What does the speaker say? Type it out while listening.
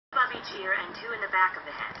each ear and 2 in the back of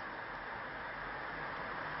the head.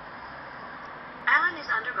 Ellen has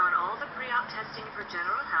undergone all the pre-op testing of her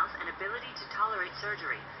general health and ability to tolerate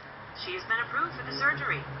surgery. She has been approved for the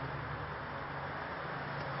surgery.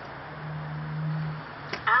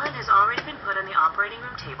 Ellen has already been put on the operating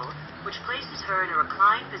room table, which places her in a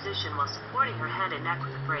reclined position while supporting her head and neck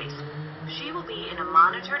with a brace. She will be in a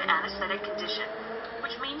monitored anesthetic condition,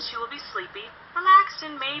 which means she will be sleepy, relaxed,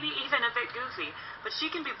 and maybe even a bit goofy, but she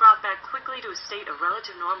can be brought back quickly to a state of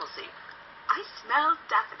relative normalcy. I smell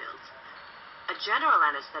daffodils. A general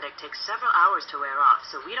anesthetic takes several hours to wear off,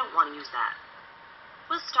 so we don't want to use that.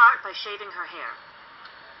 We'll start by shaving her hair.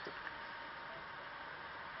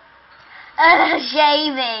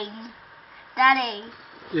 Shaving. Daddy.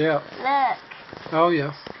 Yeah. Look. Oh,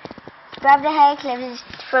 yeah. Grab the hair clippers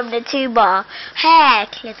from the 2-bar. Hair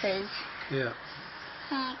clippers. Yeah.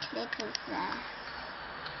 Hair clippers there.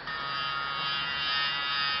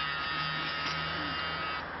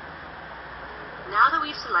 Now that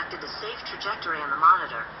we've selected a safe trajectory on the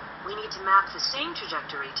monitor, we need to map the same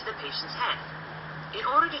trajectory to the patient's head. In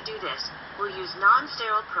order to do this, we'll use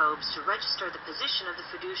non-sterile probes to register the position of the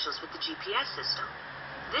fiducials with the GPS system.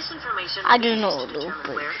 This information will be used to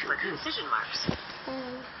determine where to put the incision marks.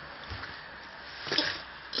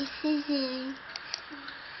 Incision.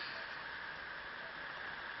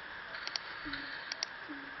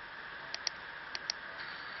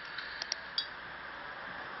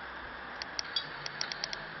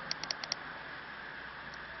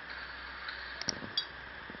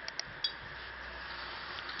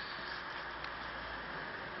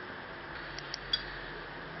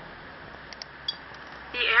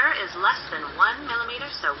 The error is less than 1 millimeter,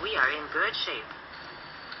 so we are in good shape.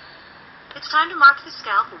 It's time to mark the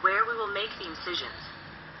scalp where we will make the incisions.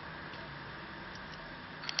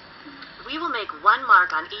 We will make 1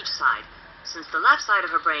 mark on each side, since the left side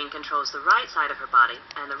of her brain controls the right side of her body,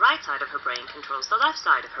 and the right side of her brain controls the left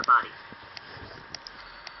side of her body.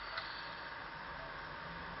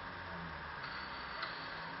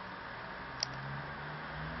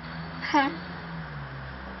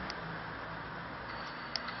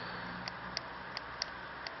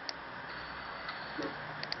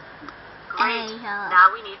 Great.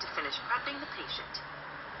 Now we need to finish prepping the patient.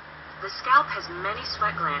 The scalp has many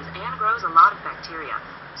sweat glands and grows a lot of bacteria,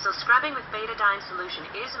 so scrubbing with betadine solution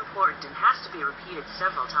is important and has to be repeated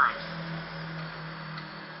several times.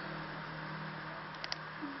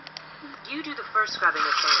 You do the first scrubbing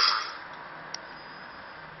with betadine.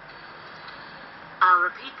 I'll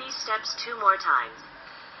repeat these steps 2 more times.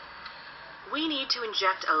 We need to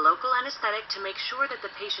inject a local anesthetic to make sure that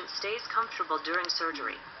the patient stays comfortable during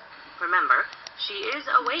surgery. Remember, she is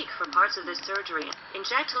awake for parts of this surgery.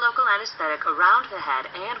 Inject local anesthetic around the head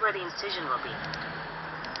and where the incision will be.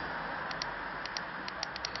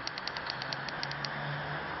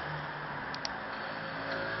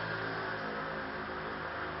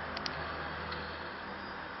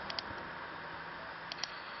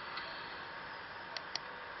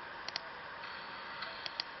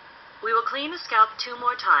 We will clean the scalp 2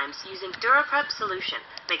 more times using DuraPrep solution,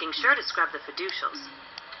 making sure to scrub the fiducials.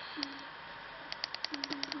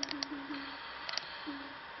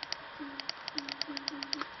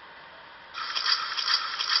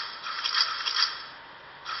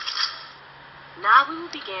 Now we will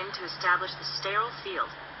begin to establish the sterile field.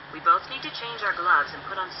 We both need to change our gloves and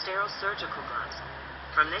put on sterile surgical gloves.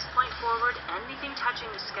 From this point forward, anything touching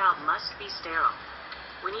the scalp must be sterile.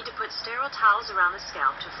 We need to put sterile towels around the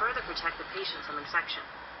scalp to further protect the patient from infection.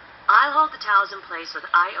 I'll hold the towels in place with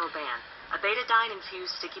IO-Ban, a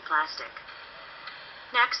betadine-infused sticky plastic.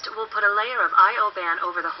 Next, we'll put a layer of IO-Ban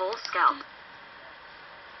over the whole scalp.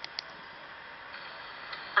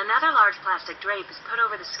 Another large plastic drape is put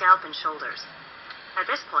over the scalp and shoulders. At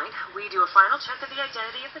this point, we do a final check of the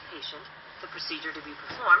identity of the patient, the procedure to be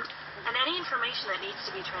performed, and any information that needs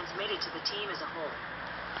to be transmitted to the team as a whole.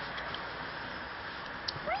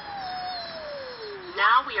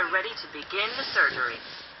 Now we are ready to begin the surgery.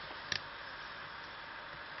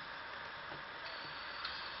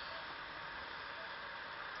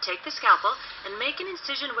 Take the scalpel and make an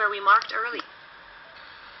incision where we marked earlier.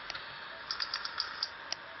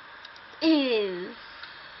 Ew.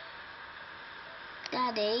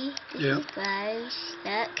 Daddy, this Yeah. is gross.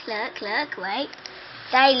 Look, wait.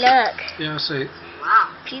 They look. Yeah, I see.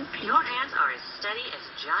 Wow, Pew, pew. your hands are as steady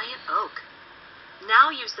as giant oak. Now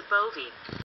use the Bovie.